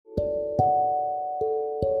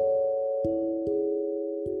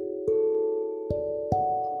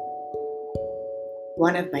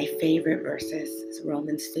One of my favorite verses is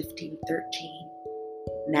Romans 15:13.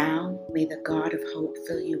 Now may the God of hope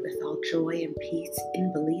fill you with all joy and peace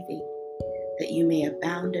in believing, that you may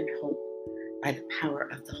abound in hope by the power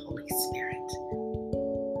of the Holy Spirit.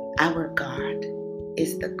 Our God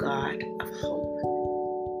is the God of hope,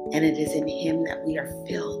 and it is in Him that we are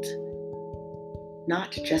filled, not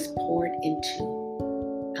just poured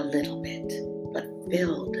into a little bit, but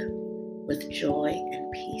filled with joy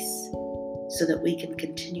and peace, so that we can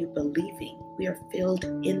continue believing. We are filled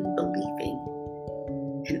in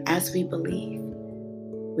believing. And as we believe,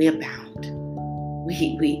 we abound.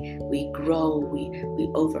 We grow,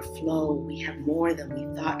 we overflow, we have more than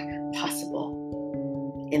we thought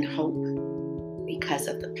possible in hope because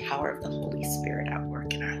of the power of the Holy Spirit at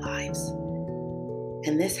work in our lives.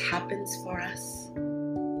 And this happens for us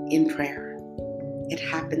in prayer. It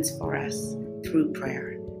happens for us through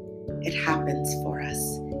prayer. It happens for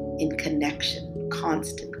us in connection,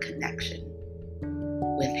 constant connection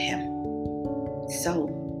with Him. So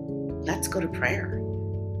let's go to prayer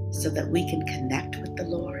so that we can connect with the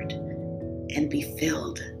Lord and be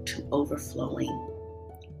filled to overflowing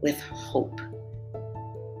with hope,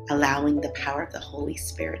 allowing the power of the Holy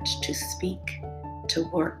Spirit to speak, to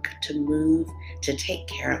work, to move, to take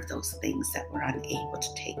care of those things that we're unable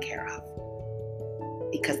to take care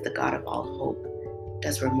of. Because the God of all hope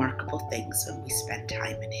does remarkable things when we spend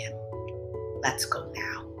time in Him. Let's go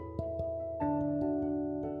now.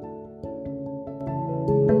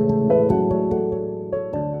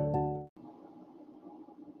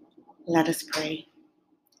 Let us pray.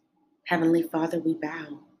 Heavenly Father, we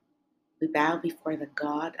bow. We bow before the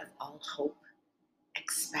God of all hope,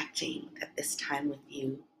 expecting that this time with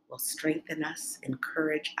you will strengthen us,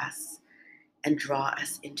 encourage us, and draw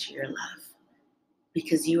us into your love.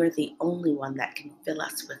 Because you are the only one that can fill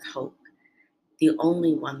us with hope, the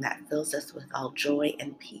only one that fills us with all joy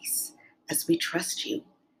and peace as we trust you.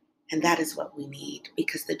 And that is what we need,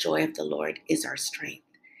 because the joy of the Lord is our strength.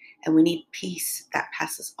 And we need peace that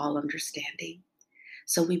passes all understanding.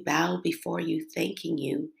 So we bow before you, thanking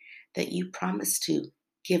you that you promise to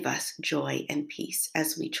give us joy and peace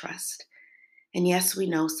as we trust. And yes, we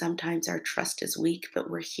know sometimes our trust is weak, but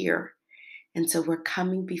we're here. And so we're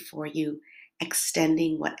coming before you,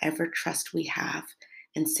 extending whatever trust we have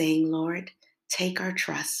and saying, Lord, take our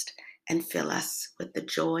trust and fill us with the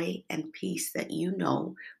joy and peace that you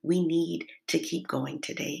know we need to keep going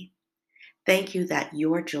today. Thank you that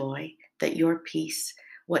your joy, that your peace,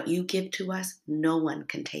 what you give to us, no one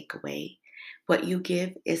can take away. What you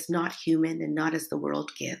give is not human and not as the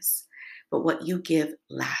world gives, but what you give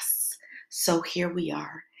lasts. So here we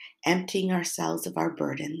are, emptying ourselves of our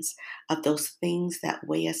burdens, of those things that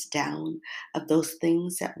weigh us down, of those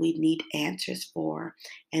things that we need answers for,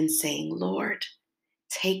 and saying, Lord,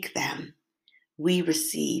 take them. We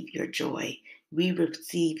receive your joy. We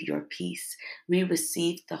receive your peace. We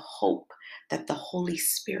receive the hope that the Holy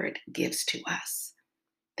Spirit gives to us.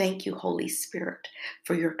 Thank you, Holy Spirit,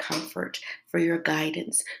 for your comfort, for your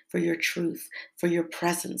guidance, for your truth, for your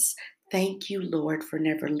presence. Thank you, Lord, for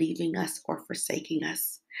never leaving us or forsaking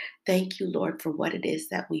us. Thank you, Lord, for what it is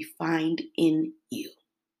that we find in you.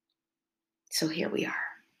 So here we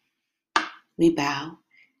are. We bow,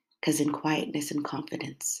 because in quietness and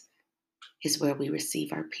confidence is where we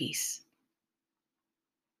receive our peace.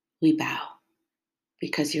 We bow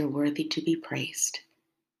because you're worthy to be praised,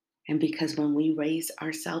 and because when we raise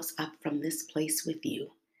ourselves up from this place with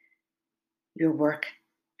you, your work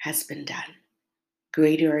has been done.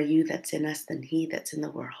 Greater are you that's in us than he that's in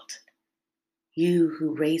the world. You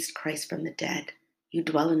who raised Christ from the dead, you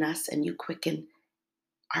dwell in us and you quicken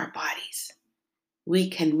our bodies. We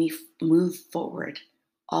can move forward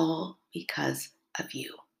all because of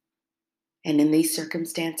you. And in these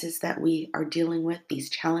circumstances that we are dealing with, these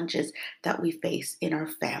challenges that we face in our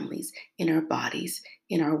families, in our bodies,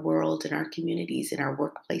 in our world, in our communities, in our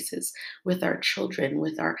workplaces, with our children,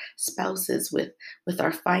 with our spouses, with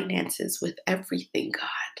our finances, with everything,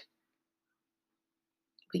 God,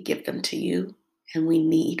 we give them to you, and we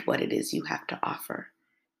need what it is you have to offer.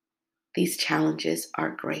 These challenges are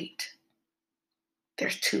great. They're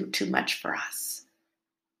too much for us,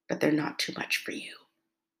 but they're not too much for you.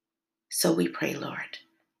 So we pray, Lord,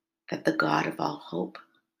 that the God of all hope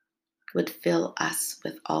would fill us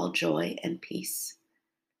with all joy and peace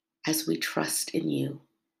as we trust in you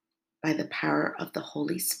by the power of the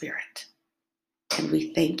Holy Spirit. And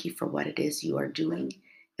we thank you for what it is you are doing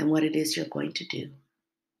and what it is you're going to do.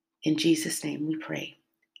 In Jesus' name we pray.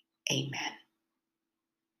 Amen.